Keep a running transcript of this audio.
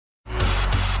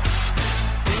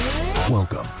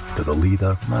Welcome to the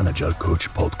Leader, Manager, Coach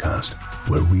podcast,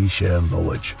 where we share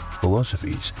knowledge,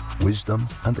 philosophies, wisdom,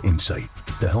 and insight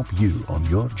to help you on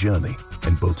your journey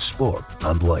in both sport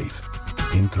and life.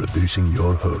 Introducing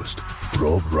your host,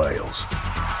 Rob Riles.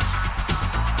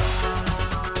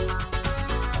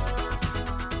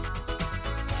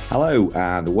 Hello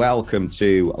and welcome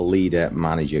to Leader,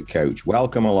 Manager, Coach.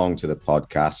 Welcome along to the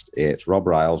podcast. It's Rob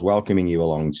Riles welcoming you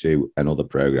along to another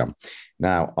program.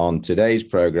 Now, on today's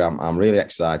program, I'm really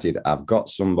excited. I've got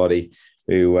somebody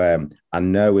who I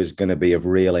know is going to be of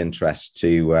real interest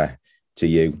to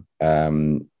you.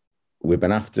 We've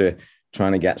been after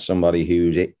trying to get somebody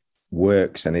who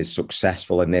works and is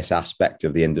successful in this aspect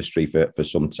of the industry for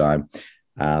some time.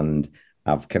 And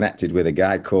I've connected with a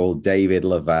guy called David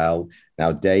Lavelle.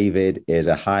 Now, David is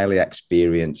a highly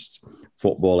experienced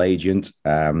football agent.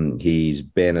 He's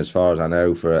been, as far as I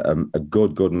know, for a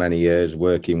good many years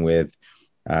working with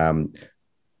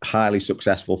highly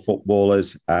successful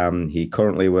footballers. He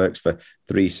currently works for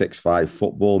 365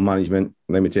 Football Management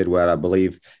Limited, where I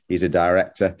believe he's a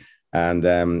director.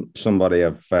 And somebody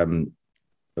I've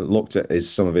looked at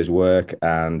some of his work,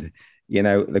 and, you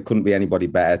know, there couldn't be anybody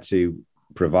better to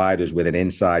provide us with an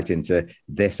insight into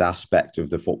this aspect of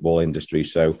the football industry.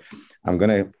 So I'm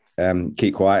going to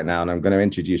keep quiet now and I'm going to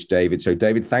introduce David. So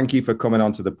David, thank you for coming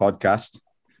onto the podcast.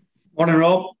 Morning,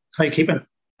 Rob. How you keeping?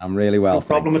 I'm really well. No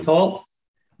problem at all.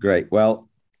 Great. Well,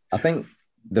 I think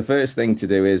the first thing to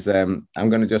do is I'm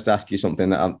going to just ask you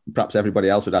something that perhaps everybody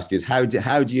else would ask you is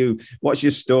what's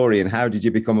your story and how did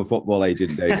you become a football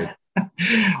agent, David?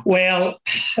 Well,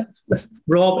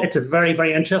 Rob, it's a very,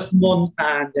 very interesting one.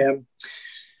 And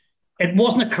it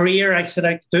wasn't a career I set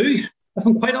out to do, if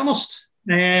I'm quite honest.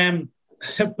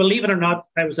 Believe it or not,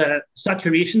 I was a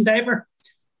saturation diver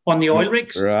on the oil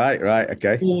rigs. Right,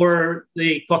 okay. For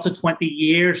the got to 20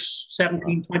 years.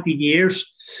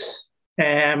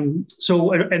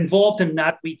 So involved in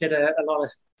that, we did a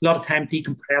lot of time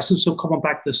decompressing. So coming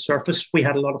back to the surface, we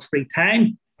had a lot of free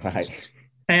time. Right.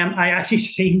 I actually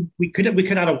seen we could have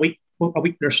a week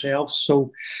ourselves.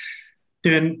 So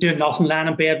doing nothing, lying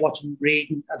in bed, watching,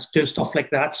 reading, and doing stuff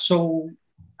like that. So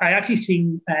I actually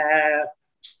seen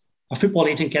a football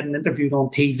agent getting interviewed on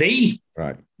TV.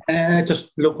 Right.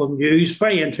 Just local news.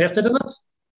 Very interested in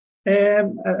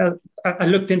it. I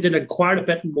looked into it, inquired a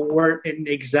bit more in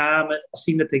the exam. I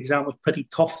seen that the exam was pretty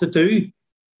tough to do.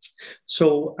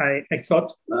 So I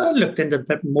thought, I looked into it a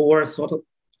bit more. I thought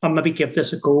I'll maybe give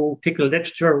this a go, take the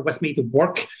literature with me to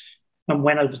work. And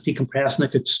when I was decompressing, I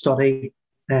could study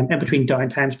in between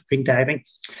downtimes, between diving.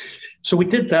 So we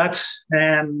did that.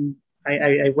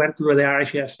 I went through the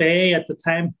Irish FA at the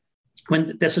time.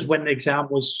 This is when the exam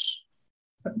was,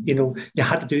 you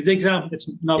had to do the exam. It's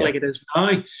not like it is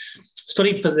now.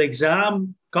 Studied for the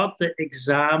exam, got the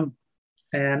exam,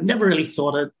 never really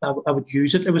thought I would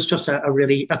use it. It was just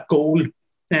a goal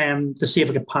to see if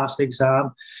I could pass the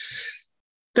exam.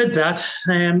 Did that,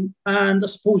 and I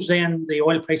suppose then the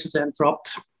oil prices then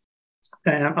dropped.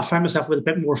 I found myself with a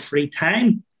bit more free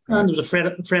time, and there was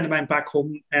a friend of mine back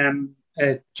home,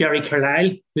 Jerry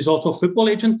Carlisle, who's also a football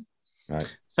agent.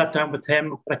 Right. Sat down with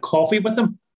him, had a coffee with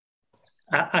him.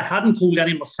 I hadn't told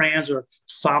any of my friends or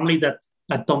family that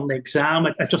I'd done the exam.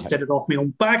 I just did it off my own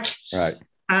back. Right.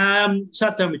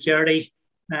 Sat down with Jerry,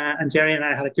 and Jerry and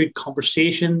I had a good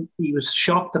conversation. He was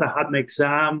shocked that I had my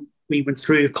exam. We went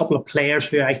through a couple of players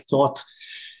who I thought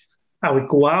I would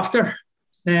go after.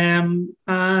 And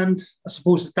I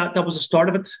suppose that was the start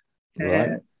of it.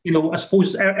 Right. I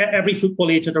suppose every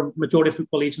football agent or majority of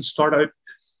football agents start out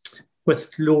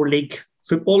with lower league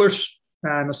footballers.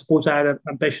 And I suppose I had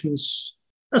ambitions,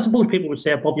 I suppose people would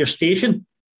say above your station.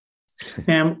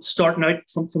 Starting out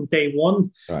from day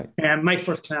one. Right. My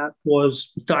first client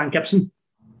was Darren Gibson,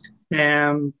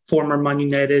 former Man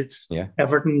United,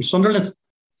 Everton, Sunderland.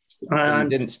 So you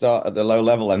didn't start at the low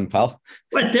level then, pal?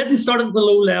 I didn't start at the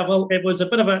low level. It was a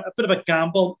bit of a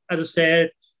gamble, as I said.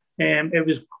 It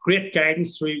was great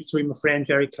guidance through my friend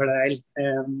Jerry Carlisle.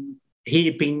 He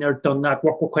had been there, done that,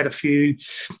 worked with quite a few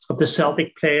of the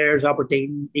Celtic players,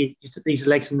 Aberdeen, these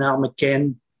likes of Niall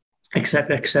McGinn,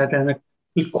 etc., and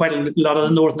quite a lot of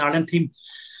the Northern Ireland team.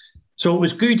 So it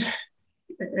was good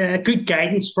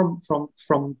guidance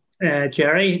from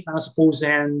Jerry, and I suppose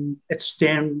then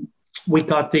we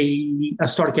got I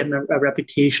started getting a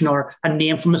reputation or a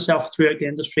name for myself throughout the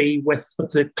industry with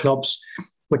the clubs,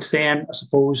 which then I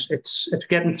suppose it's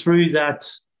getting through that.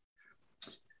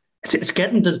 It's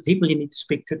getting to the people you need to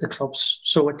speak to at the clubs.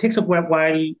 So it takes a while.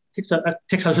 It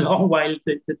takes a long while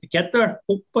to get there,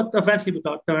 but eventually we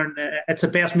got there, and it's the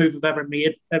best move I've ever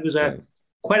made. It was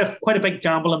quite a big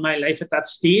gamble in my life at that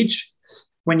stage.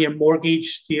 when you're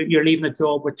mortgaged, you're leaving a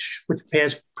job which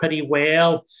pays pretty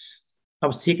well. I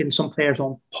was taking some players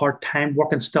on part-time,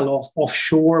 working still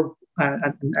offshore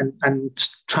and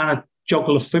trying to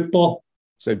juggle the football.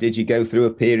 So did you go through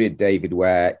a period, David,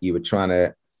 where you were trying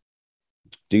to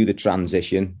do the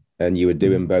transition and you were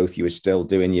doing both? You were still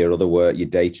doing your other work, your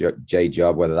day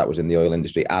job, whether that was in the oil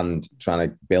industry, and trying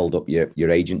to build up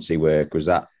your agency work. Was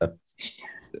that a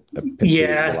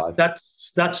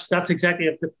that's exactly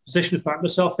the position I found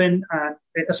myself in. And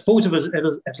I suppose it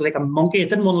was like a monkey. I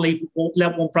didn't want to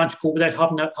let one branch go without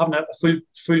having a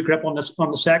full grip on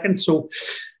the second. So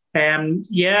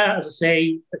as I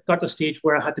say, it got to a stage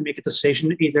where I had to make a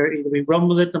decision. Either we run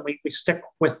with it and we stick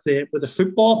with the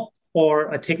football,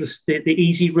 or I take the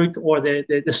easy route or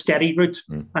the steady route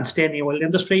and stay in the oil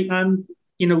industry. And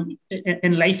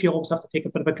in life, you always have to take a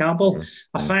bit of a gamble.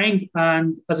 I find,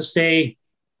 and as I say,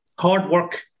 hard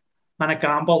work and a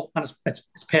gamble, and it's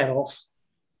paid off.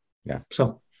 Yeah.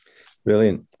 So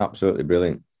brilliant, absolutely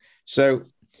brilliant. So,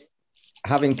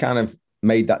 having kind of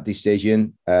made that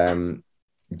decision, I'm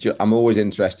always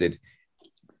interested.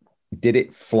 Did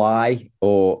it fly,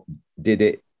 or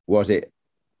was it?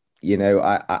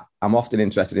 I'm often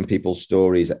interested in people's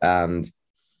stories, and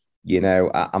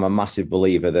I'm a massive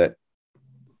believer that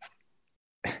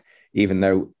even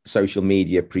though social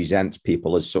media presents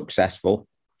people as successful,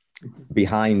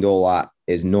 behind all that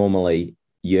is normally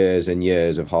years and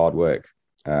years of hard work.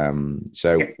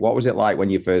 What was it like when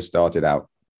you first started out?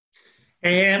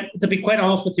 To be quite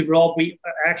honest with you, Rob, I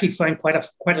actually found quite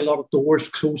a lot of doors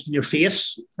closed in your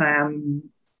face.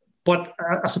 But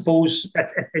I suppose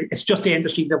it's just the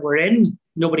industry that we're in.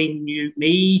 Nobody knew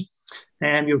me,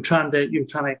 and you're trying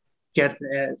to get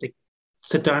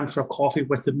sit down for a coffee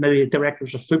with maybe the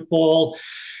directors of football.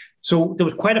 So there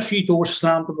was quite a few doors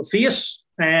slammed in the face.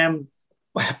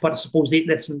 But I suppose these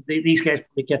guys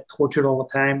probably get tortured all the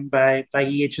time by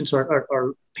agents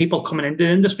or people coming into the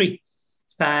industry.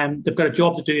 They've got a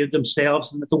job to do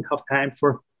themselves, and they don't have time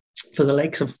for the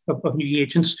likes of new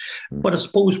agents. But I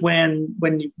suppose when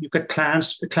you've got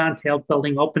clientele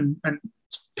building up and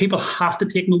people have to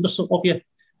take notice of you,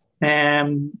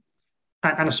 and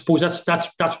I suppose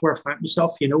that's where I found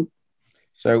myself,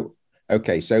 So,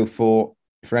 okay, so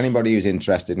for anybody who's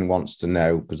interested and wants to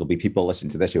know, because there'll be people listening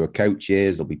to this who are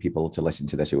coaches, there'll be people to listen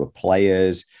to this who are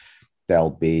players, there'll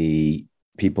be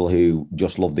people who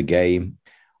just love the game.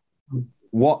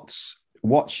 What's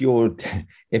your,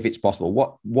 if it's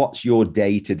possible, what's your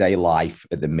day-to-day life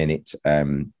at the minute,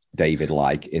 David,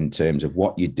 like in terms of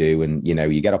what you do, and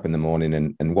you get up in the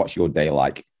morning and what's your day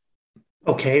like?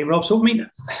 Okay, Rob. So I mean,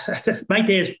 my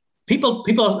day is people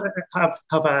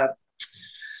have a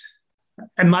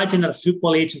imagine that a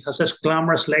football agent has this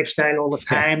glamorous lifestyle all the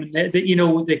time. And they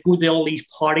go to all these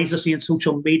parties I see on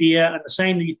social media, and they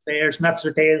sign these players, and that's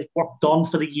their day's work done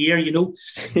for the year,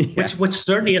 which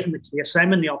certainly isn't the case.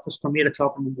 I'm in the office from 8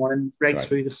 o'clock in the morning right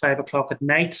through to 5 o'clock at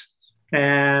night.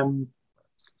 And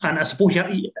I suppose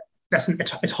listen,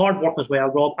 it's hard work as well,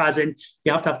 Rob, as in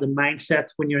you have to have the mindset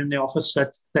when you're in the office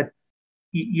that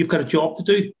you've got a job to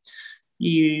do.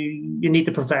 You need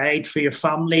to provide for your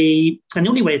family, and the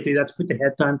only way to do that is put the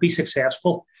head down, be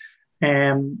successful.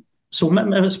 So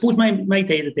I suppose my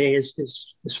day to day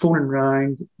is phoning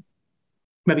around,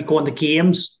 maybe going to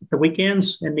games the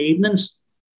weekends and the evenings,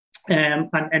 and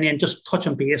then just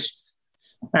touching base.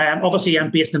 Obviously, I'm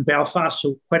based in Belfast,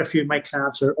 so quite a few of my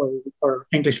clients are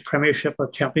English Premiership or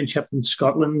Championship in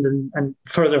Scotland and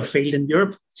further afield in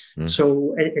Europe.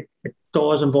 So it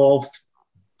does involve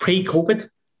pre-COVID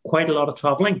quite a lot of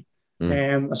travelling.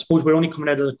 I suppose we're only coming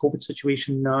out of the COVID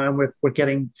situation now, and we're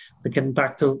getting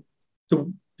back to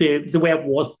the way it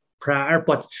was prior.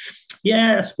 But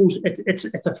yeah, I suppose it's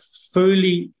a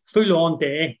full on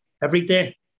day every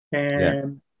day.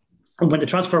 And when the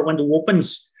transfer window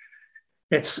opens,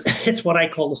 it's what I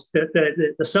call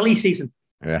the silly season.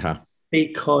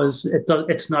 Because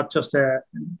it's not just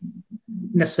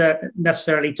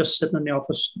necessarily just sitting in the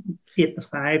office 8 to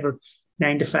 5 or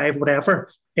 9 to 5, whatever.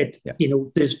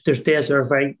 There's days that are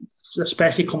very,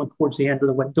 especially coming towards the end of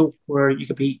the window, where you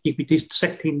could be these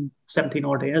 16, 17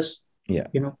 hour days.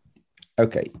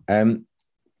 Okay.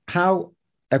 How's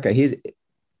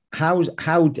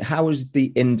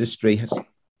the industry?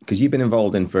 Because you've been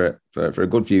involved in for a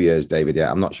good few years, David.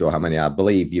 Yeah, I'm not sure how many. I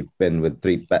believe you've been with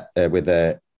your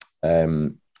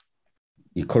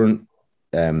current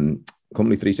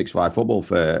company 365 Football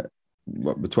for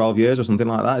 12 years or something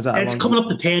like that. Is that? It's coming up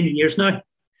to 10 years now.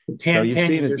 So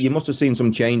you must have seen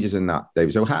some changes in that,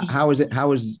 David. So how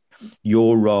has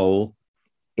your role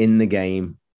in the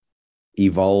game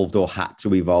evolved or had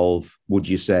to evolve, would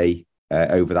you say,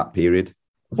 over that period?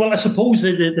 Well, I suppose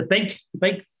the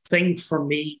big thing for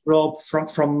me, Rob,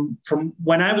 from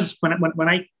when I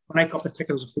got the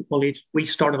ticket as a football agent, we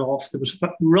started off. There was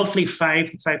roughly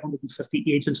 5 to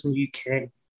 550 agents in the UK.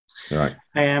 Right.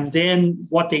 And then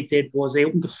what they did was they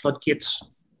opened the floodgates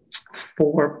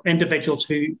for individuals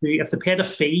who if they paid a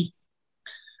fee,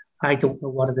 I don't know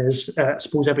what it is. I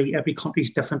suppose every country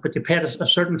is different, but you paid a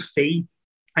certain fee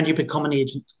and you become an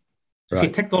agent. If you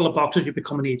ticked all the boxes, you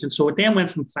become an agent. So it then went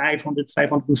from 500,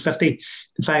 550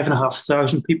 to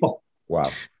 5,500 people. Wow.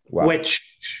 Which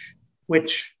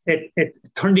it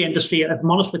turned the industry, if I'm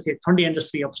honest with you, it turned the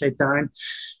industry upside down.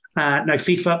 Now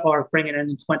FIFA are bringing in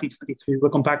 2022. We're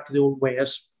going back to the old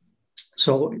ways.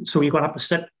 So you're going to have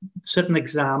to sit an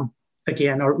exam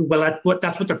again, or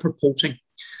that's what they're proposing.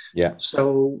 Yeah.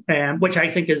 So which I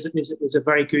think is a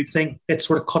very good thing. It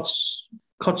sort of cuts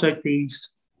out these.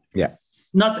 Yeah.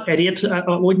 Not idiots. I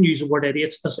wouldn't use the word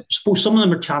idiots. I suppose some of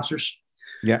them are chancers.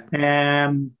 Yeah. I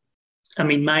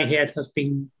mean, my head has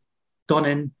been done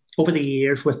in over the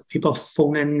years with people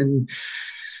phoning and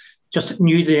just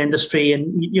new to the industry,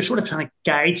 and you're sort of trying to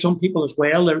guide some people as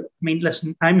well. I mean,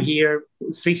 listen, I'm here.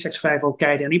 365 will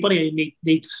guide anybody who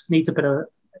needs a bit of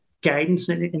guidance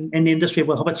in the industry.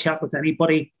 We'll have a chat with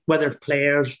anybody, whether it's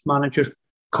players, managers,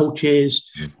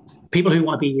 coaches, people who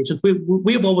want to be agents.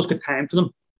 We have always got time for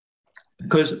them.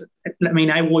 Because, I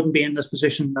mean, I wouldn't be in this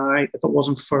position now if it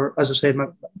wasn't for, as I said, my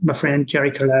friend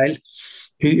Jerry Carlisle,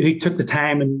 who took the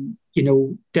time and,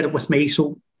 did it with me.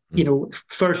 So,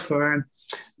 first fair.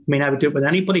 I mean, I would do it with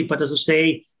anybody. But as I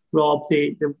say, Rob,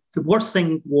 the worst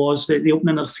thing was the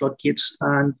opening of the floodgates.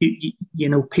 And,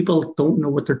 people don't know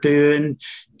what they're doing.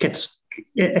 It's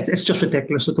just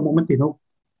ridiculous at the moment,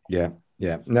 Yeah,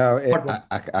 yeah. No,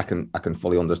 I can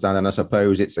fully understand. And I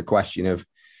suppose it's a question of,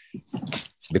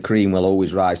 the cream will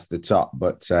always rise to the top,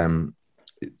 but the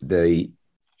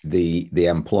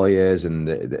employers and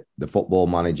the football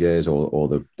managers or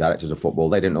the directors of football,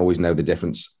 they don't always know the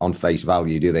difference on face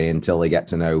value, do they? Until they get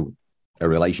to know a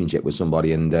relationship with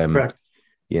somebody, and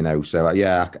So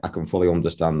yeah, I can fully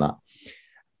understand that.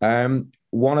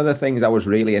 One of the things I was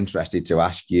really interested to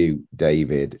ask you,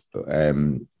 David,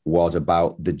 was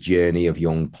about the journey of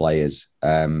young players.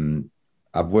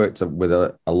 I've worked with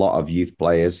a lot of youth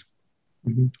players,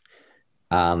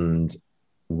 and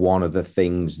one of the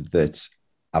things that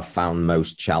I've found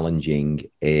most challenging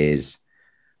is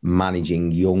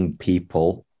managing young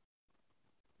people's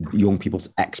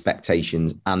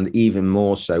expectations, and even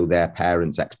more so their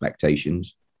parents'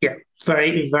 expectations. Yeah,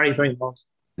 very, very, very much.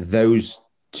 Those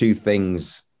two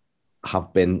things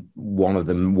have been one of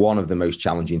the most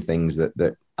challenging things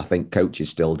that I think coaches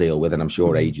still deal with, and I'm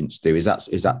sure agents do. Is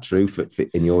that true for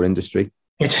in your industry?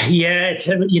 Especially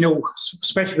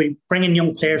bringing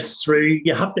young players through,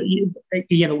 you have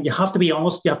to be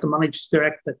honest. You have to manage their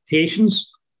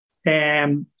expectations,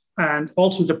 and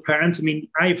also the parents. I mean,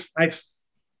 I've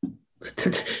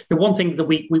the one thing that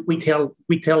we tell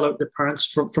the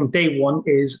parents from day one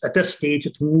is, at this stage,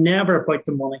 it's never about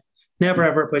the money. Never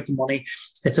ever about the money.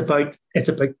 It's about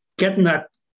getting that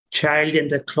child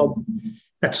into a club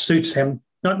that suits him,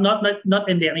 not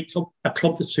into any club, a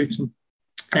club that suits him.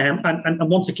 And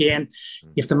once again,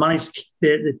 you have to manage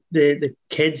the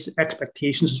kids'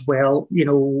 expectations as well.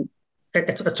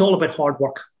 It's all about hard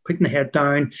work, putting the head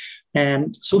down.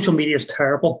 Social media is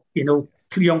terrible.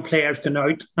 Young players going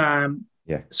out,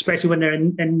 especially when they're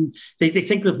in they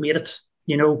think they've made it.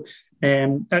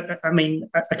 I mean,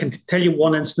 I can tell you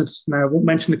one instance. Now, I won't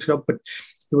mention the club, but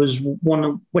there was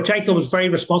one which I thought was very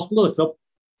responsible of the club.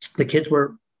 The kids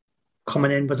were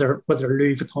coming in with their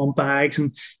Louis Vuitton bags,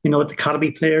 and the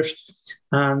academy players,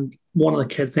 and one of the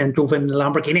kids then drove in the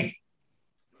Lamborghini.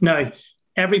 Now,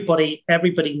 everybody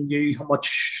knew how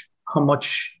much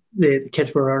the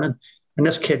kids were earning, and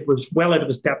this kid was well out of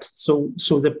his depth. So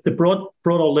they brought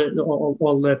all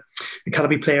the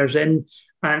academy players in.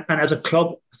 And as a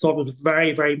club, I thought it was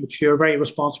very, very mature, very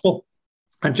responsible,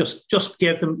 and just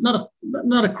gave them not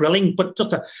a grilling, but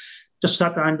just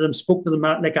sat down to them, spoke to them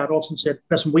like adults, and said,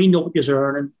 "Listen, we know what you're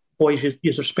earning, boys.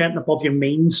 You're spending above your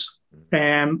means,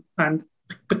 and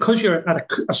because you're at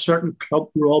a certain club,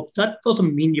 Rob, that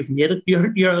doesn't mean you've made it.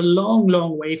 You're a long,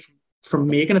 long way from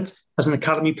making it as an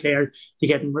academy player to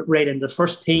getting right into the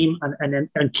first team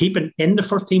and keeping in the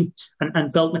first team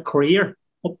and building a career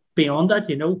up beyond that,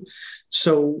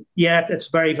 So, yeah, it's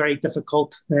very, very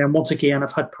difficult. Once again,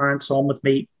 I've had parents on with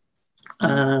me,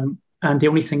 and the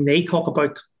only thing they talk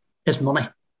about is money.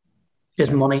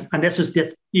 And this is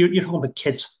you're talking about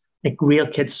kids, like real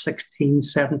kids, 16,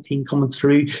 17, coming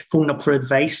through, phoning up for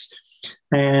advice.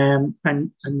 And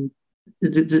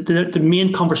the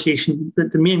main conversation,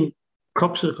 the main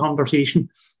crux of the conversation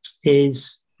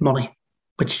is money,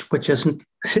 which isn't.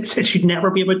 It should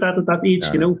never be about that at that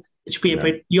age. No. It should be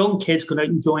about young kids going out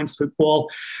and enjoying football,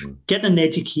 getting an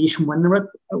education when they're at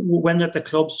the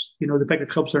clubs. The bigger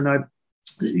clubs are now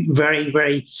very,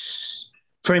 very,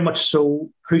 very much so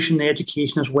pushing the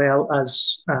education as well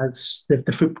as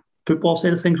the football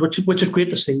side of things, which is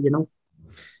great to see.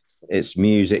 It's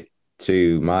music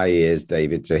to my ears,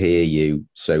 David, to hear you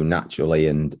so naturally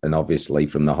and obviously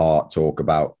from the heart talk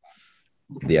about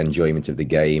the enjoyment of the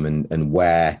game and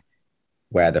where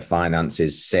the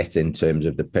finances sit in terms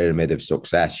of the pyramid of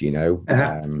success,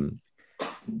 and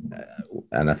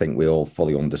I think we all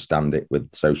fully understand it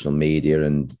with social media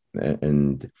and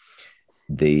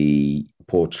the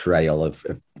portrayal of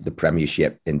the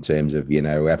Premiership in terms of,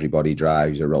 everybody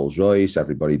drives a Rolls Royce,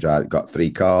 everybody got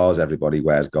 3 cars, everybody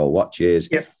wears gold watches.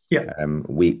 Yeah.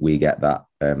 We get that.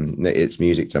 It's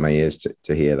music to my ears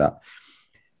to hear that.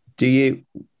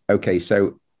 Okay,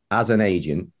 so as an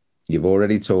agent, you've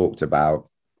already talked about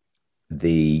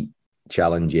the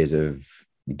challenges of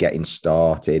getting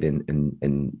started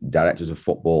and directors of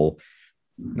football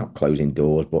not closing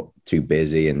doors, but too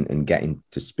busy and getting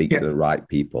to speak to the right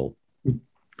people.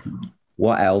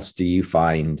 What else do you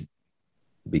find?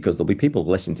 Because there'll be people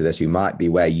listening to this who might be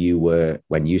where you were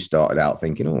when you started out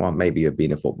thinking, oh, well, maybe you've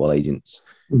been a football agent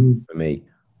for me.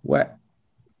 What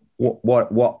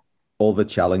other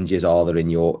challenges are there in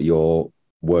your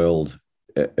world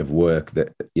of work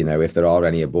that, if there are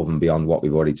any above and beyond what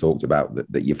we've already talked about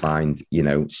that you find,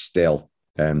 still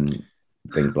think,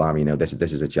 blimey, this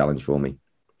is a challenge for me?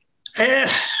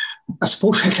 I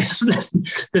suppose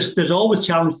there's always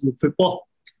challenges in football.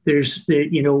 There's I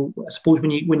suppose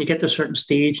when you get to a certain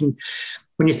stage and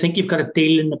when you think you've got a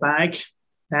deal in the bag,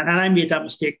 and I made that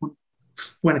mistake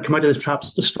when I come out of the traps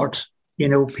at the start.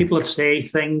 People would say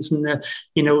things and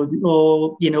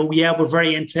we're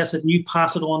very interested, and you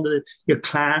pass it on to your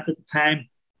client at the time,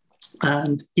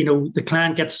 and the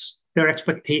client gets their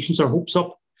expectations or hopes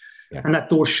up. Yeah. And that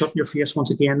door's shut in your face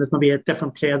once again. There's maybe a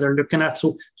different player they're looking at.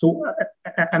 So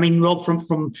I mean, Rob,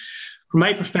 from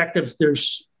my perspective,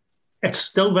 it's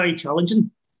still very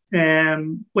challenging,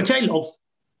 which I love.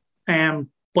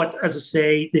 But as I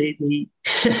say, I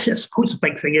suppose the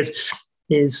big thing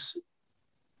is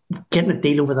getting a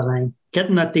deal over the line.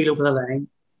 Getting that deal over the line.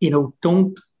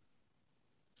 Don't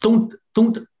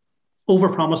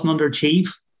overpromise and underachieve.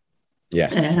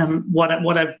 Yes. What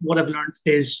I've learned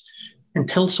is,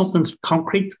 until something's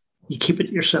concrete, you keep it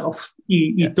to yourself.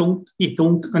 You don't,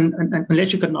 and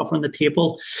unless you've got an offer on the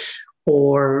table,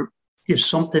 or there's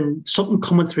something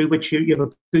coming through which you have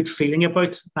a good feeling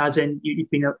about, as in you've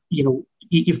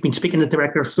been speaking to the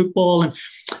director of football and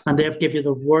they've given you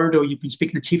the word, or you've been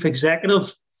speaking to chief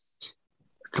executive.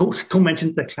 Don't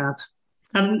mention the client,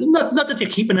 and not that you're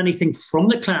keeping anything from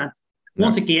the client.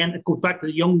 Once again, it goes back to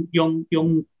the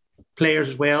young players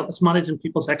as well. It's managing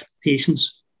people's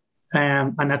expectations.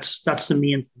 And that's the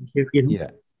main thing here. Yeah.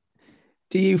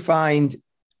 Do you find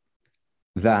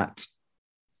that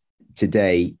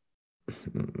today,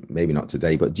 maybe not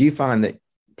today, but do you find that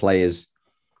players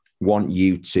want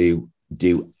you to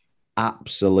do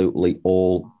absolutely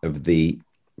all of the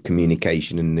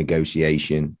communication and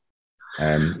negotiation?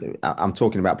 I'm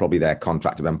talking about probably their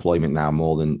contract of employment now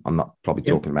more than, I'm not probably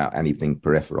talking about anything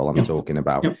peripheral. I'm talking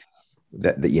about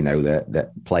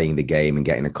that playing the game and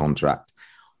getting a contract.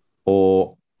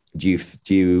 Or is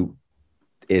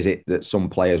it that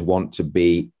some players want to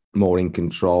be more in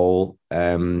control,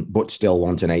 but still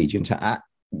want an agent? How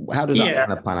does that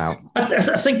kind of pan out?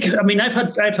 I think,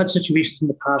 I've had situations in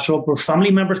the past where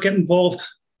family members get involved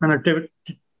and are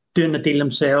doing the deal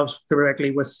themselves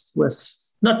directly with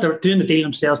not doing the deal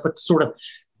themselves, but sort of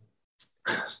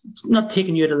not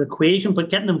taking you out of the equation,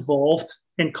 but getting involved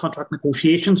in contract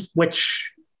negotiations,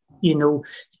 which,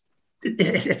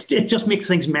 it just makes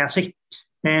things messy.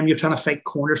 You're trying to fight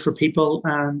corners for people,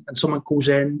 and someone goes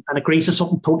in and agrees to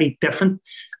something totally different,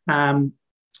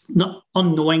 not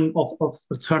unknowing of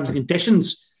the terms and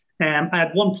conditions. I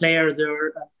had one player there,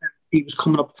 and he was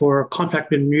coming up for contract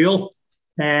renewal.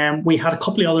 We had a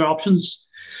couple of other options.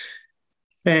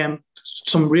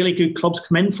 Some really good clubs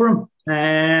come in for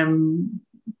him,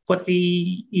 but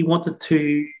he wanted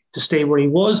to stay where he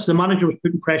was. The manager was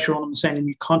putting pressure on him to sign a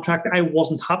new contract. I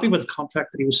wasn't happy with the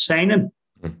contract that he was signing,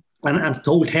 and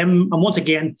told him. And once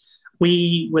again,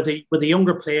 we with the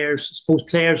younger players, I suppose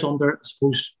players under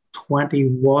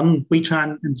 21, we try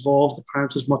and involve the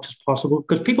parents as much as possible,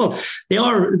 because people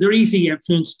they're easily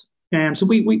influenced. So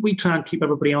we try and keep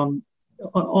everybody on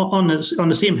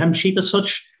the same hymn sheet as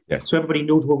such, so everybody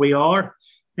knows where we are.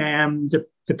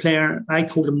 The player, I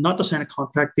told him not to sign a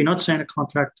contract. Do not sign a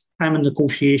contract. I'm in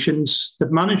negotiations. The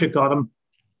manager got him,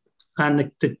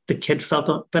 and the kid felt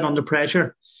a bit under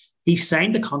pressure. He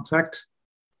signed the contract.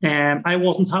 I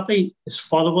wasn't happy. His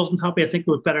father wasn't happy. I think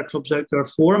there were better clubs out there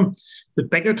for him. There were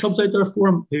bigger clubs out there for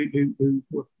him who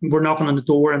were knocking on the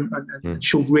door and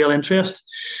showed real interest.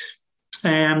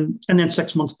 And then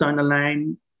 6 months down the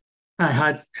line, I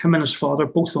had him and his father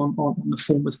both on the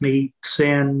phone with me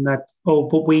saying that,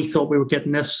 but we thought we were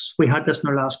getting this. We had this in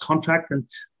our last contract. And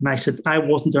I said, I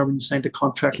wasn't there when you signed the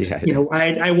contract. Yeah.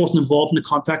 I wasn't involved in the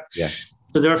contract. Yeah.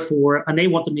 So therefore, and they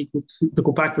wanted me to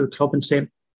go back to the club and say,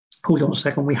 hold on a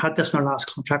second, we had this in our last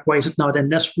contract. Why is it not in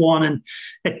this one? And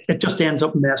it just ends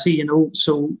up messy,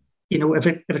 So, if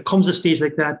it comes to a stage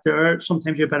like that,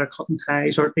 sometimes you're better cutting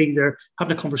ties or either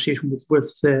having a conversation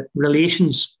with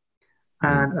relations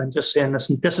and just saying,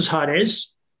 listen, this is how it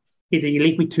is. Either you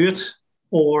leave me to it,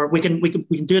 or we can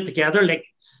do it together. Like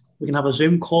we can have a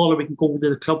Zoom call, or we can go to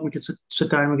the club. We can sit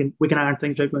down. We can iron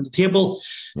things out around the table.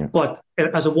 Yeah. But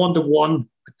as a one-to-one,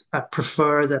 I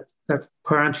prefer that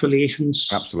parent relations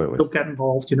absolutely don't get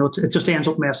involved. It just ends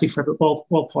up messy for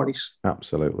all parties.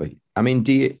 Absolutely. I mean,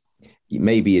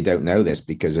 maybe you don't know this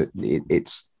because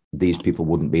it's these people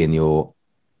wouldn't be in your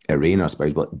arena, I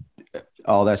suppose. But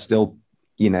are there still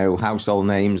household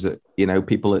names that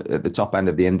people at the top end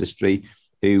of the industry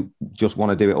who just want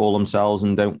to do it all themselves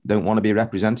and don't want to be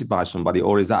represented by somebody,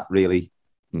 or is that really?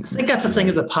 I think that's a thing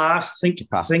of the past. I think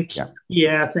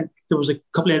there was a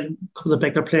couple of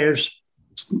bigger players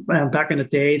back in the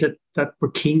day that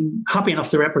were happy enough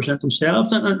to represent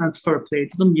themselves and fair play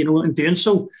to them, in doing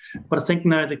so. But I think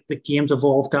now the game's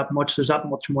evolved that much. There's that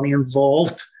much money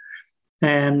involved.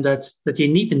 And that you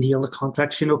need to nail the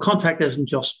contracts. Contract isn't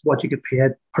just what you get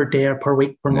paid per day or per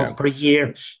week, per month, per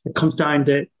year. It comes down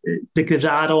to there's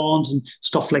add-ons and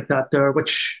stuff like that there,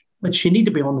 which you need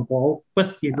to be on the ball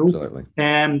with. Absolutely.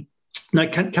 Now,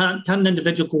 can an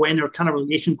individual go in, or can a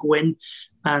relation go in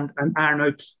and iron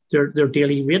out their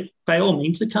daily rate? By all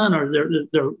means, they can, or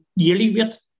their yearly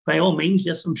rate. By all means,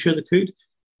 yes, I'm sure they could.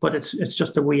 But it's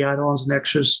just the wee add-ons and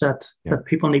extras that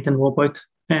people need to know about.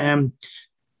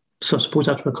 So I suppose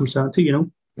that's what it comes down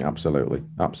to, Absolutely.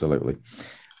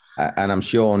 And I'm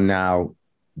sure now,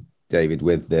 David,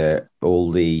 with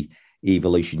all the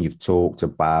evolution you've talked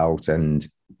about, and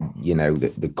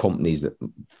the companies that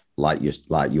like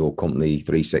your company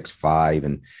 365,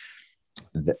 and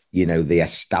the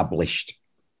established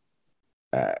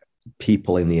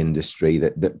people in the industry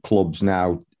that clubs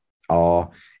now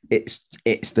are.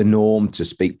 It's the norm to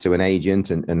speak to an agent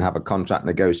and have a contract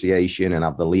negotiation and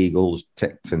have the legals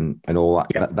ticked and all that.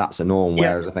 Yeah. That's a norm. Yeah.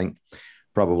 Whereas I think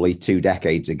probably 2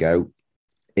 decades ago,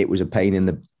 it was a pain in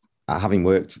the, having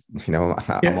worked,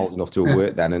 I'm old enough to have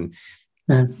worked then.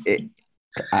 And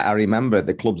I remember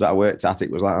the clubs that I worked at, it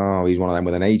was like, oh, he's one of them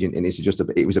with an agent. And at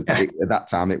that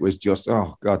time, it was just,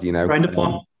 oh God, Frowned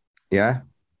upon.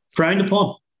 Frowned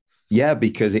upon. Yeah,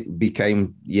 because it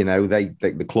became,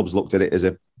 the clubs looked at it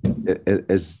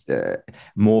as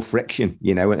more friction,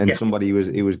 and somebody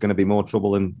who was going to be more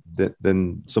trouble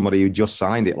than somebody who just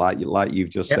signed it, like you've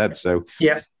just said. So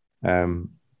and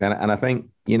I think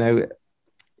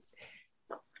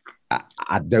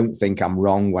I don't think I'm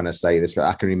wrong when I say this, but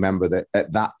I can remember that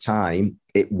at that time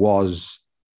it was,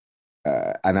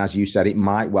 and as you said, it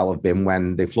might well have been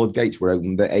when the floodgates were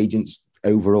open, the agents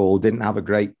overall didn't have a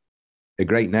great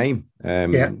name,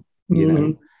 and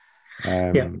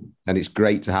it's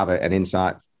great to have an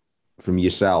insight from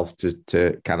yourself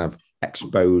to kind of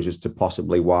expose as to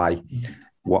possibly why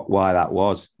that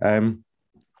was.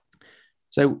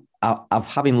 So I've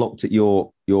having looked at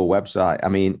your website, I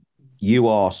mean, you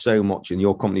are so much, and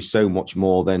your company's so much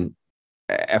more than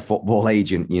a football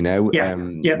agent, We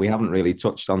haven't really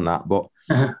touched on that, but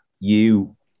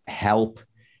you help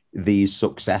these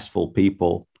successful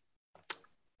people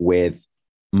with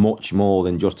much more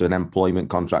than just an employment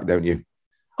contract, don't you?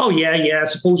 Oh, yeah. I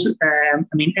suppose,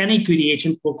 any good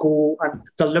agent will go and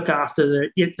they'll look after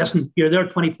listen, you're there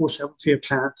 24/7 for your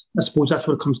client. I suppose that's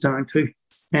what it comes down to.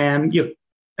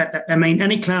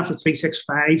 Any client for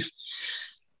 365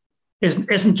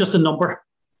 isn't just a number.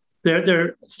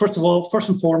 They're first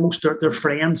and foremost, they're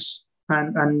friends.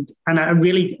 And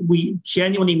we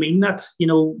genuinely mean that.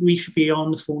 We should be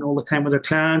on the phone all the time with our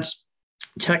clients,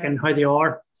 checking how they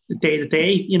are day to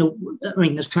day.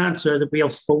 There's clients there that we'll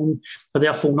phone, or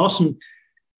they'll phone us, and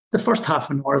the first half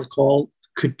an hour of the call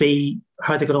could be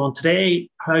how they got on today,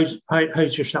 how's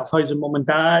yourself, how's your mum and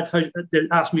dad, they'll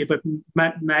ask me about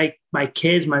my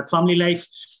kids, my family life,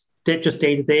 just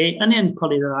day to day, and then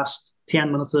probably the last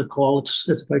 10 minutes of the call, it's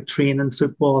about training,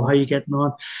 football, how you getting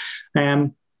on.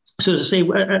 So as I say,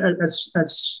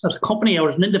 as a company or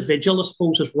as an individual, I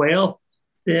suppose as well,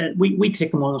 we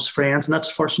take them on as friends, and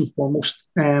that's first and foremost.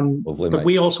 Lovely, but mate.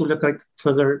 we also look out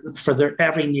for their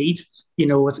every need. You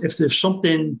know, if there's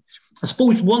something, I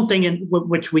suppose one thing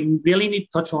which we really need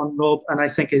to touch on, Rob, and I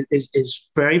think is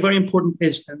very, very important,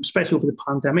 is especially over the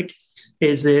pandemic,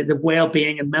 is the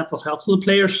well-being and mental health of the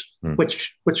players,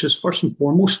 which is first and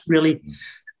foremost, really.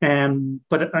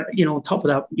 But on top of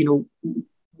that,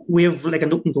 we have like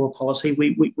an open door policy.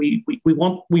 We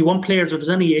want players, if there's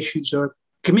any issues, or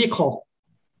give me a call.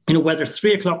 Whether it's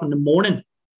 3 o'clock in the morning,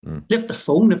 lift the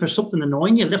phone. If there's something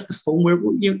annoying you, lift the phone.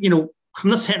 I'm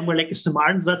not saying we're like the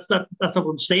Samaritans. That's not what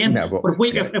I'm saying. No, but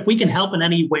if we can help in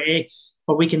any way,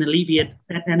 or we can alleviate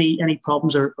any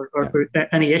problems or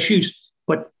any issues,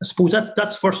 but I suppose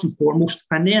that's first and foremost.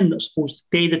 And then I suppose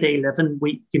day-to-day living,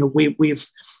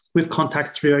 we've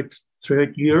contacts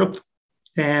throughout Europe,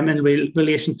 in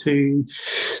relation to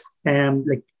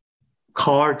like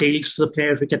car deals for the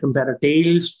players. We get them better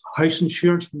deals, house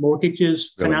insurance,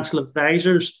 mortgages, financial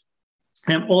advisors,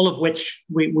 all of which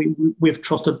we've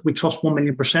trusted. We trust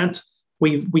 1,000,000%.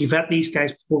 We vet these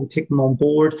guys before we take them on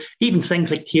board. Even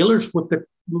things like tailors. We've got,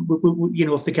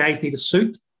 if the guys need a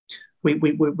suit, we've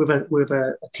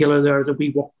a tailor there that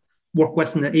we work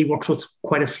with, and he works with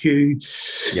quite a few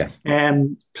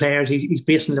players. He's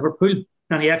based in Liverpool,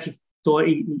 and he actually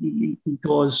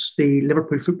does the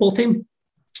Liverpool football team.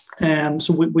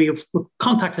 So we have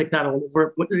contacts like that all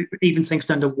over, even things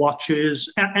down to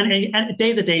watches and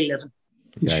day-to-day living,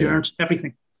 insurance,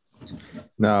 everything.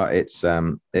 No, it's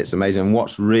amazing. And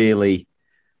what really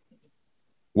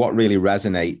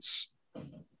resonates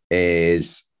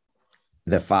is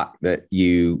the fact that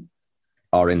you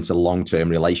are into long-term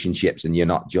relationships, and you're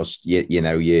not just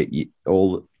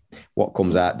all. What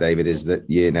comes out, David, is that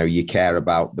you care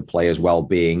about the player's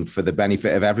well-being for the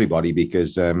benefit of everybody,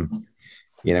 because I'm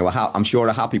sure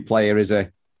a happy player is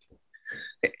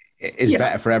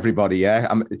better for everybody.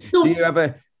 Yeah. Do you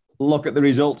ever look at the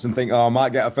results and think, "Oh, I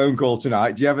might get a phone call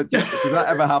tonight"? Does that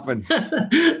ever happen?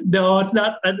 No, it's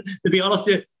not. And to be honest,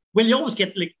 you always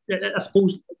get, like, I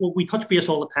suppose, we touch base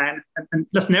all the time, and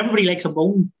listen, everybody likes a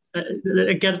moan,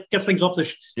 get things off the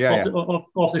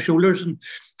shoulders,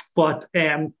 but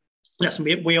listen,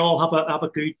 we all have a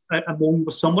good moan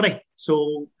with somebody.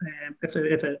 So if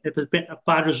it's been a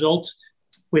bad result,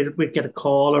 we'd get a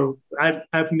call, or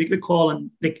I'd make the call, and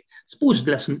like, suppose,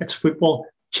 listen, it's football,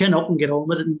 chin up and get on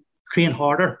with it and train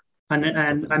harder. And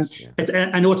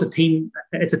I know it's a team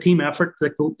effort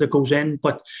that goes in,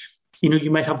 but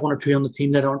you might have one or two on the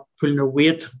team that aren't pulling their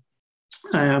weight,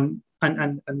 and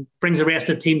brings the rest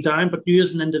of the team down. But you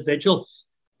as an individual,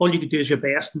 all you can do is your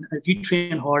best, and if you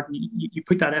train hard and you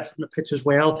put that effort in the pitch as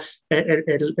well,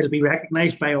 it'll be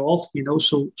recognised by all.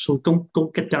 So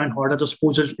don't get downhearted, I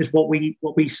suppose, is what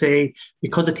we say.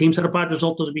 Because the team's had a bad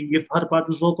result doesn't mean you've had a bad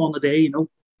result on the day.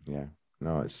 Yeah,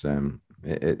 no, it's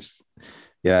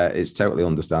totally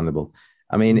understandable.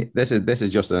 I mean, this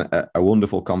is just a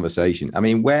wonderful conversation. I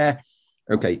mean, where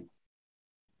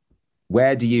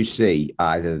do you see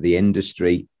either the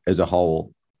industry as a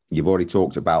whole? You've already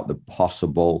talked about the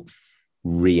possible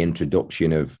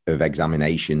reintroduction of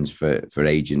examinations for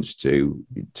agents to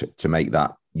make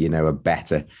that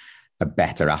a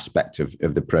better aspect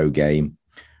of the pro game.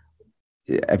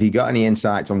 Have you got any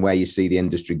insights on where you see the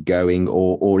industry going,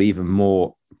 or even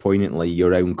more poignantly,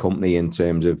 your own company, in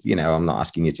terms of, I'm not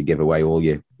asking you to give away all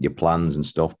your plans and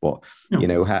stuff, but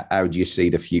no. How do you see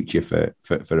the future for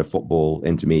a football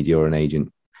intermediary or an agent?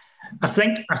 I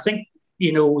think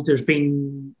there's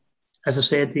been, as I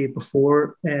said to you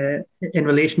before, in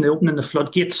relation to opening the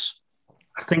floodgates,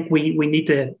 I think we need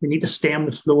to stem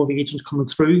the flow of agents coming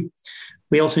through.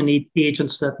 We also need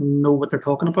agents that know what they're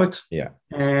talking about. Yeah.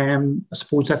 I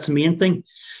suppose that's the main thing.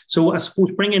 So I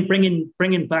suppose bringing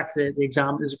back the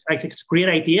exam I think it's a great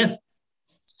idea.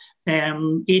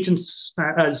 Agents,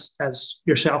 as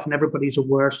yourself and everybody's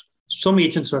aware, some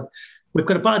agents we've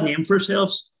got a bad name for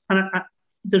ourselves, and I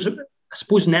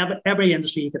suppose in every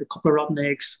industry you get a couple of rotten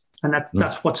eggs, and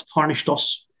that's what's tarnished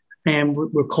us.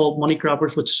 We're called money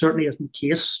grabbers, which certainly isn't the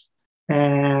case.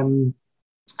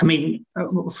 I mean,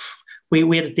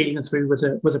 we had a dealing through with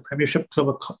a Premiership club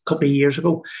a couple of years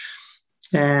ago.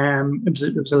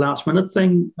 It was a last minute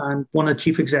thing, and one of the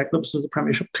chief executives of the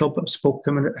Premiership club spoke to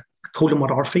him, and I told him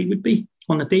what our fee would be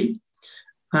on the deal,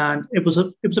 and it was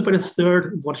about a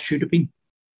third of what it should have been.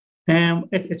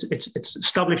 It's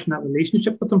establishing that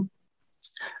relationship with them.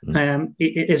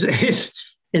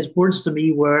 His words to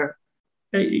me were,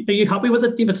 "Are you happy with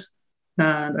it, David?"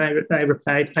 And I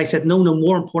replied, I said, no,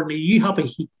 more importantly, are you happy?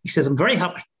 He says, "I'm very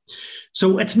happy."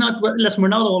 So it's not, listen, we're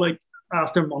not all out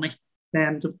after money.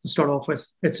 To start off with,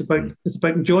 it's about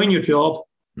enjoying your job.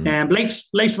 Life's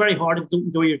very hard if you don't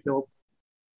enjoy your job.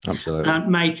 Absolutely.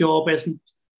 And my job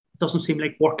doesn't seem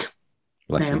like work.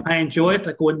 I enjoy it.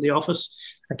 I go in the office.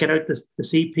 I get out to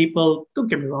see people. Don't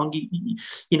get me wrong.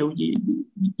 You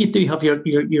do have your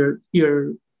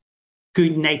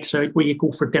good nights out where you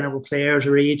go for dinner with players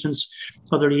or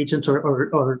other agents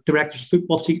or directors of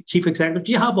football, chief executives.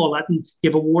 You have all that, and you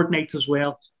have award nights as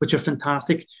well, which are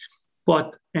fantastic.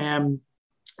 But I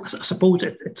suppose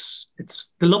it's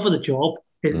the love of the job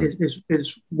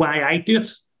is why I do it,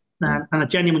 and I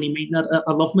genuinely mean that.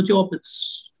 I love my job.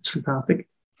 It's fantastic.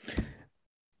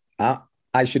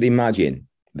 I should imagine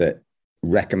that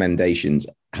recommendations,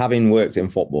 having worked in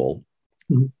football,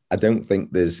 I don't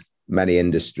think there's many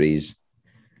industries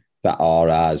that are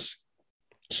as,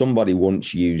 somebody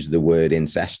once used the word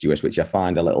incestuous, which I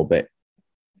find a little bit,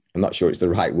 I'm not sure it's the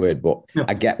right word, but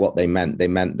I get what they meant. They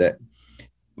meant that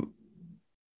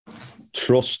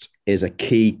trust is a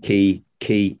key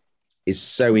is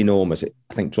so enormous.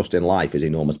 I think trust in life is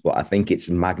enormous, but I think it's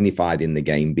magnified in the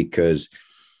game because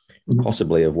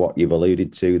possibly of what you've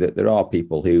alluded to, that there are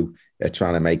people who are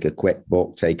trying to make a quick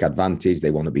buck, take advantage.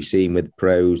 They want to be seen with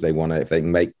pros. They want to, if they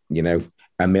can make, $1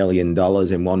 million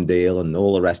in one deal and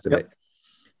all the rest of it.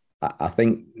 I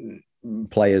think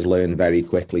players learn very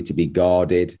quickly to be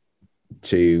guarded,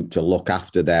 to look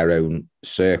after their own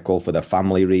circle for their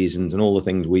family reasons and all the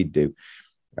things we do.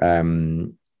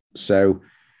 So,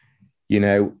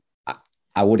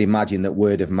 I would imagine that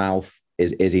word of mouth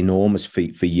is enormous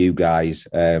for you guys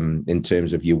in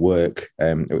terms of your work.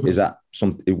 Is that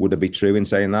something? Would it be true in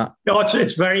saying that? No,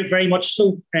 it's very, very much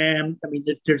so.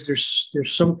 There's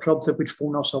some clubs that would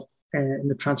phone us up in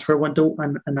the transfer window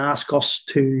and ask us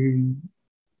to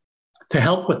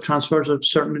help with transfers of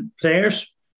certain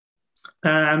players.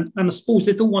 And I suppose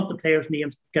they don't want the players'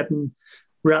 names getting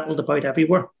rattled about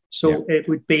everywhere. So it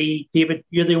would be, David,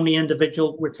 you're the only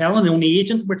individual the only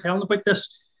agent we're telling about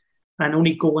this. And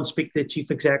only go and speak to the chief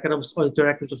executives or the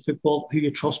directors of football who you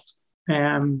trust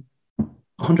 100%.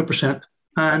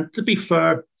 And to be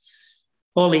fair,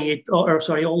 all the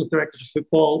directors of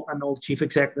football and all the chief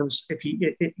executives, if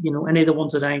any of the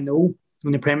ones that I know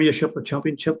in the Premiership or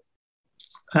Championship,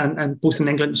 and both in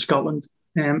England and Scotland,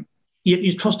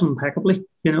 you trust them impeccably.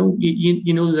 You know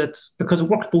that because it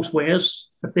works both ways.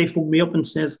 If they phone me up and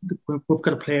says, we've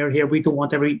got a player here, we don't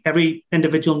want every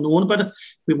individual knowing about it.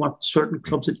 We want certain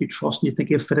clubs that you trust and you think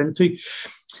you fit into.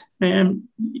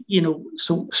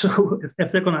 So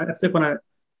if they're gonna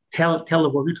tell the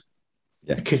world,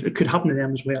 it could happen to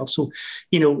them as well. So,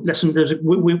 listen,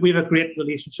 we have a great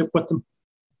relationship with them,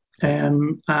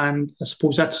 and I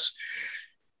suppose it's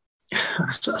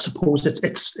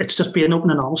just being open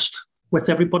and honest with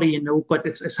everybody, but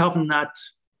it's having that.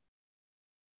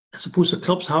 I suppose the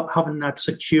clubs having that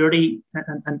security,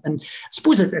 and I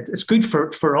suppose it's good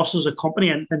for us as a company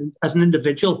and as an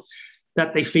individual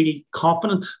that they feel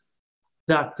confident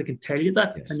that they can tell you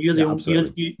that, and you're the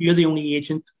only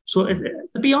agent. So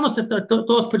to be honest, it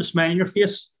does put a smile on your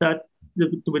face that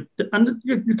and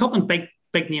you're talking big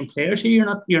name players here.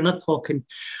 You're not talking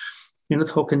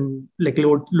like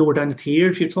lower down the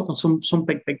tiers. You're talking some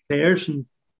big players, and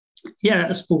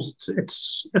I suppose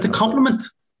it's a compliment.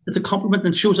 It's a compliment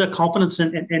and shows that confidence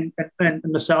in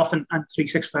myself and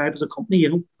 365 as a company,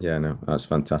 Yeah, no, that's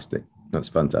fantastic. That's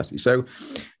fantastic. So,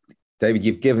 David,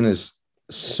 you've given us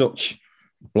such,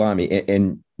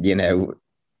 in a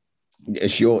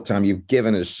short time, you've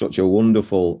given us such a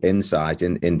wonderful insight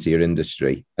into your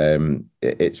industry.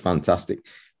 It's fantastic.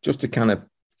 Just to kind of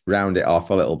round it off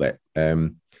a little bit,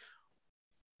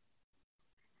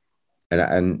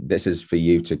 and this is for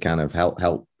you to kind of help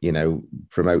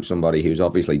promote somebody who's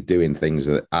obviously doing things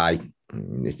that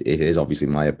it is obviously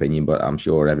my opinion, but I'm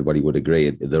sure everybody would agree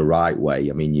the right way.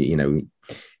 I mean,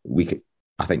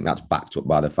 I think that's backed up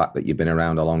by the fact that you've been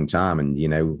around a long time and,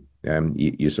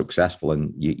 you're successful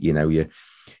and you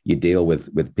deal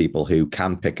with people who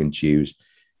can pick and choose.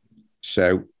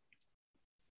 So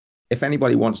if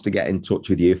anybody wants to get in touch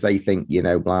with you, if they think,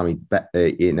 I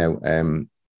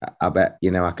bet,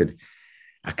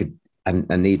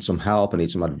 I need some help. I need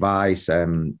some advice.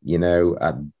 I'd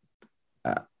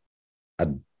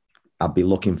be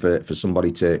looking for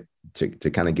somebody to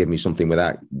kind of give me something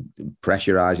without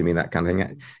pressurizing me, that kind of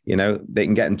thing. They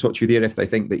can get in touch with you if they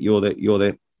think that you're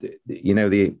the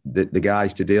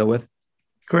guys to deal with.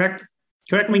 Correct.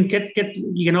 I mean,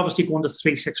 you can obviously go on to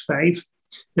 365,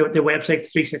 the website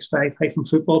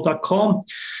 365-football.com,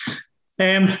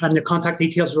 and the contact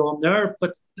details are on there.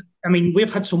 But I mean,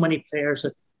 we've had so many players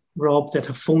Rob, that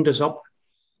have phoned us up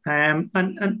And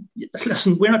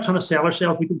listen, we're not trying to sell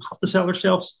ourselves. We don't have to sell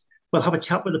ourselves. We'll have a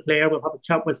chat with the player. We'll have a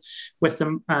chat with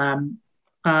them.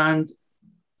 And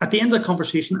at the end of the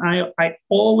conversation, I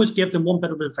always give them one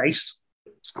bit of advice.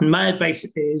 And my advice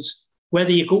is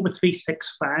whether you go with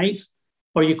 365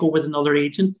 or you go with another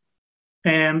agent,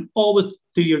 always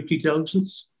do your due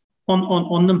diligence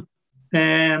on them.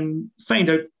 Find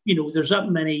out, there's that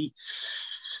many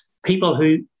people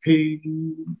who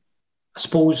I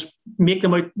suppose make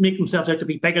themselves out to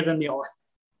be bigger than they are.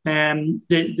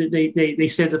 They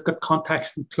say they've got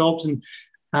contacts in clubs, and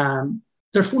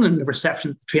they're phoning the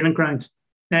reception at the training ground,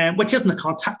 which isn't a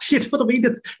contact. You know what I mean?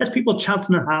 It's people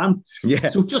chancing their hand. Yeah.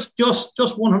 So just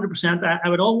 100%. I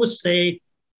would always say,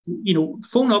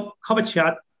 phone up, have a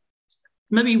chat.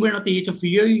 Maybe we're not the agent for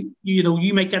you.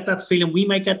 You might get that feeling. We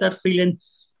might get that feeling.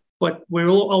 But we're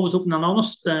always open and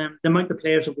honest. The amount of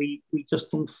players that we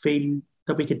just don't feel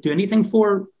that we could do anything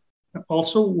for,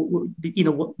 also,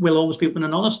 we'll always be open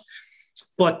and honest.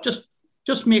 But just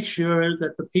make sure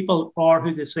that the people are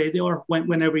who they say they are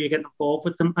whenever you get involved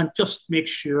with them, and just make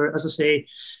sure, as I say,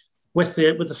 with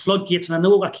the floodgates. And I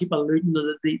know I keep alluding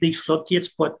to these floodgates,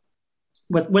 but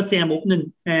with them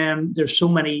opening, there's so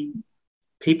many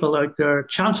people out there,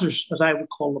 chancers, as I would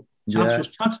call them, chancers,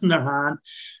 chancing their hand.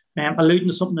 Alluding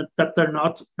to something that they're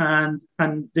not, and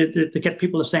they get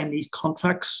people to sign these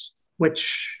contracts,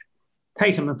 which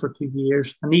ties them in for 2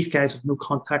 years, and these guys have no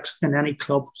contacts in any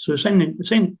club. So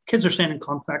kids are signing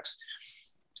contracts,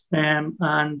 and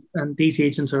these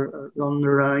agents are running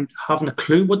around having a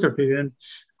clue what they're doing,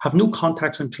 have no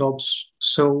contacts in clubs.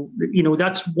 So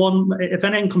that's one. If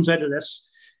anything comes out of this,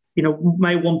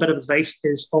 my one bit of advice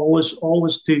is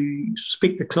always to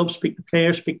speak to clubs, speak to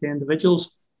players, speak to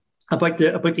individuals about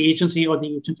the agency or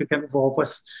the agent you get involved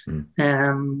with.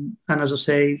 And as I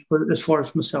say, as far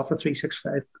as myself or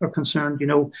 365 are concerned,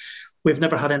 we've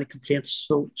never had any complaints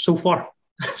so far.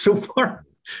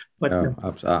 But no,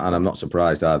 and I'm not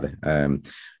surprised either.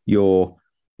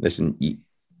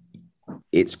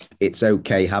 It's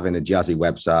okay having a jazzy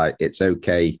website. It's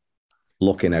okay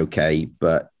looking okay,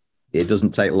 but it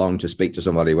doesn't take long to speak to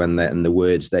somebody when the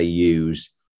words they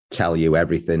use tell you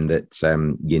everything that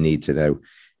you need to know.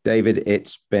 David,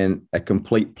 it's been a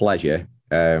complete pleasure.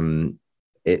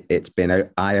 It's been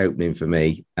eye-opening for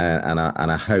me, and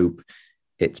I hope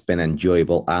it's been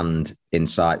enjoyable and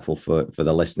insightful for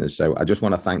the listeners. So I just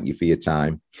want to thank you for your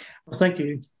time. Well, thank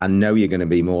you. I know you're going to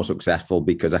be more successful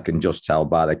because I can just tell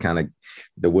by the kind of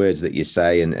the words that you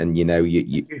say, and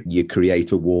you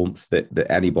create a warmth that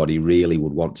anybody really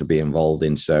would want to be involved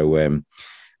in. So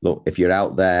look, if you're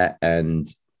out there and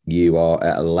you are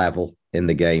at a level in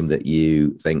the game that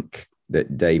you think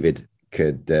that David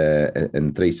could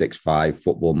and 365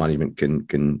 football management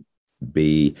can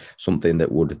be something that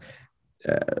would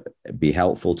be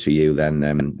helpful to you, then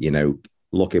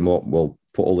look him up. We'll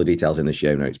put all the details in the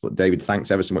show notes. But David,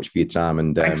 thanks ever so much for your time,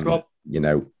 and thanks, Rob.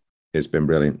 It's been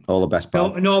brilliant. All the best,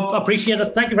 pal. No, I appreciate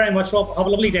it. Thank you very much, Rob. Have a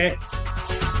lovely day.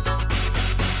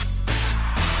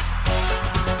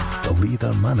 The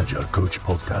Leader Manager Coach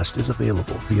podcast is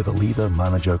available via the Leader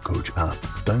Manager Coach app.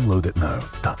 Download it now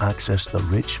to access the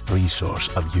rich free source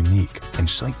of unique,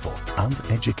 insightful and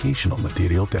educational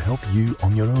material to help you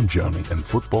on your own journey in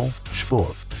football,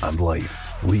 sport and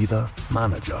life. Leader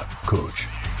Manager Coach.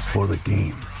 For the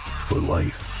game. For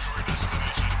life.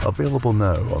 Available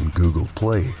now on Google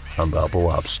Play and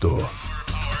Apple App Store.